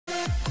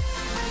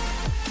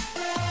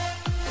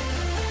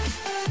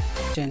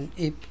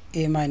if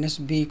a minus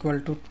b equal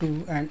to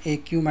 2 and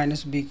aq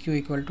minus bq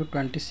equal to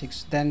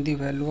 26, then the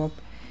value of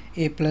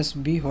a plus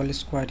b whole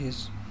square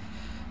is।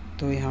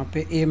 तो यहाँ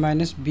पे a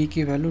minus B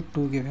की value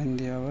 2 given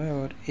दिया हुआ है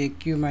और ए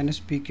Q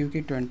minus B Q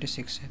की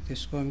 26 है, तो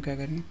इसको हम क्या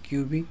करेंगे,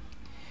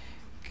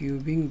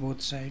 क्यूबिंग बोथ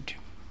साइड।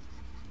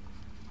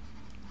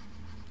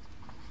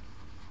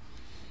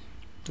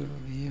 तो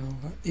ये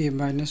होगा a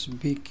minus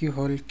B Q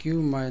whole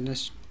Q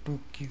minus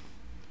 2q,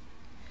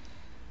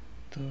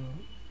 तो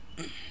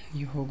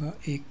ये होगा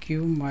ए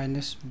Q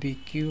minus B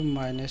Q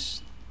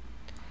minus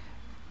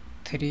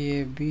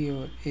 3ab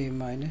और a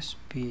minus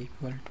B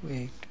equal to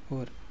 8,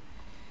 और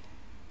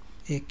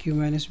ए क्यू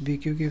माइनस बी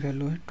क्यू की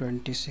वैल्यू है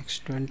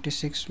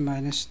 26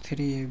 माइनस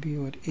 3ab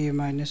और a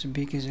माइनस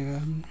बी की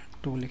जगह हम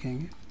 2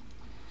 लिखेंगे।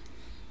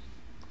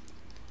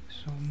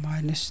 सो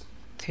माइनस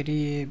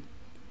 3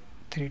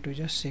 टू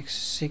जा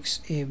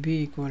 6ab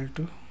equal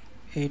to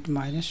 8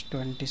 minus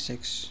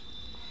 26,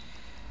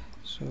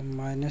 so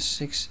minus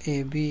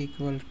 6ab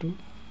equal to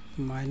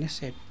minus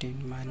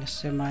 18, minus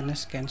से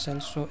minus cancel,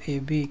 so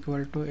ab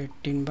equal to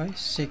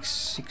 18/6,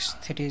 6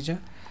 3 जा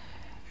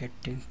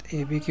 18,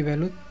 ab की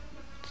वैल्यू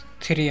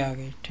 3 आ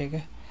गई। ठीक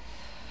है,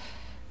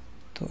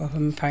 तो अब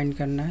हमें फाइंड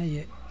करना है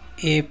ये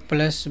a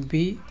plus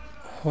B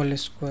whole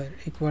square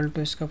equal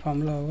to, इसका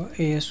फॉर्मूला होगा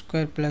ए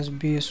square plus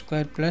B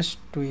square plus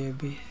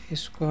 2ab।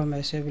 इसको हम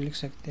ऐसे भी लिख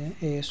सकते हैं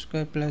ए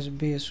square plus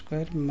B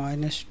square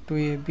minus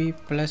 2ab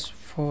plus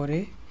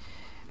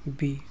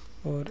 4ab,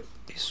 और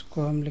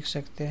इसको हम लिख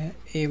सकते हैं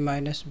a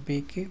माइनस बी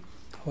की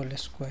whole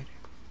square.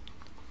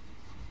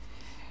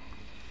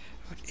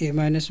 a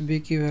minus B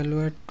की वैल्यू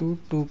है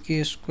 2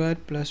 की स्क्वायर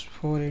प्लस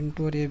 4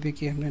 इंटू, और ab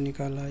की हमने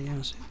निकाला है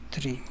यहाँ से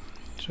 3,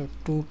 सो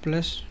 2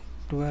 प्लस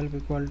 12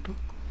 इक्वल टू,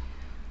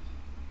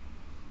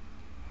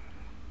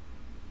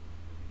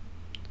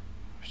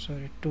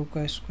 सॉरी 2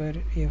 का स्क्वायर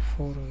ये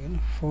 4 हो गया ना,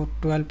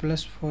 12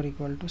 plus 4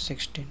 equal to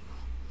 16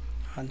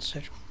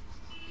 answer.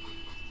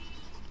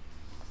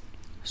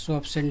 So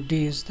option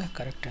D is the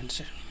correct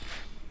answer.